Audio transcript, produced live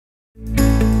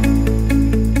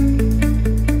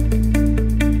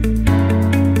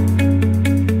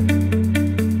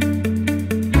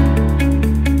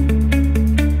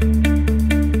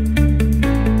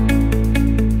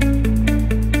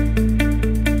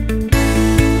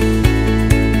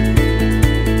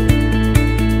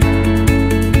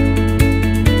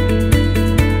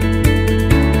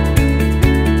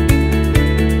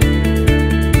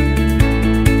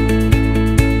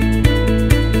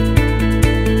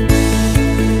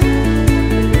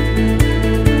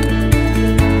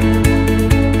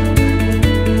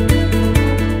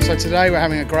today we're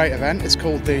having a great event. It's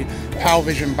called the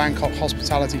Palvision Bangkok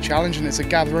Hospitality Challenge, and it's a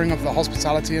gathering of the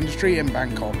hospitality industry in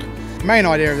Bangkok. The main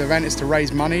idea of the event is to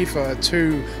raise money for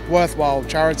two worthwhile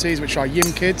charities, which are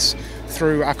Yim Kids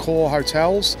through Accor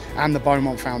Hotels and the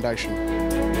Beaumont Foundation.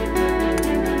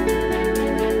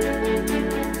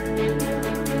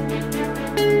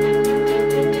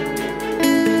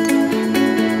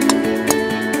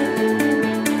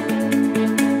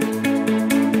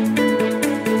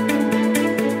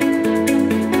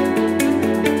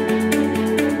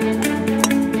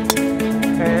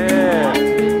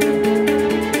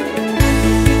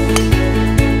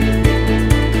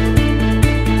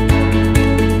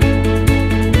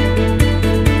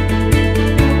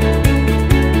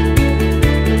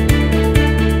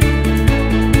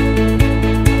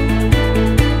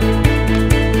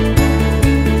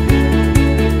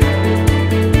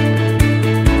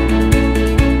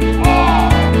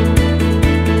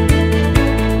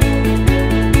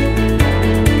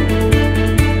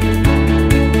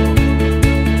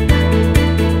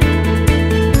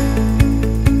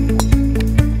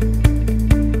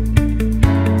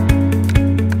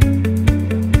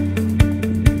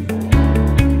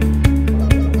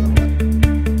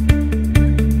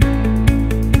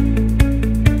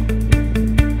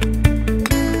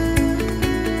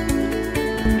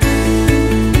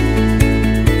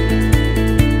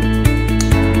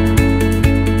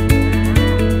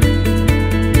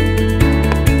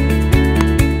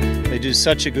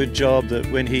 Such a good job that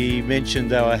when he mentioned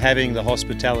they were having the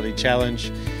hospitality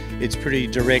challenge, it's pretty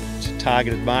direct,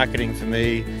 targeted marketing for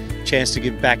me, chance to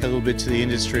give back a little bit to the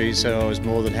industry, so I was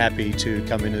more than happy to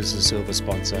come in as a silver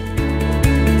sponsor.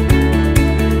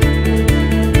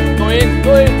 Go in,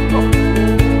 go in.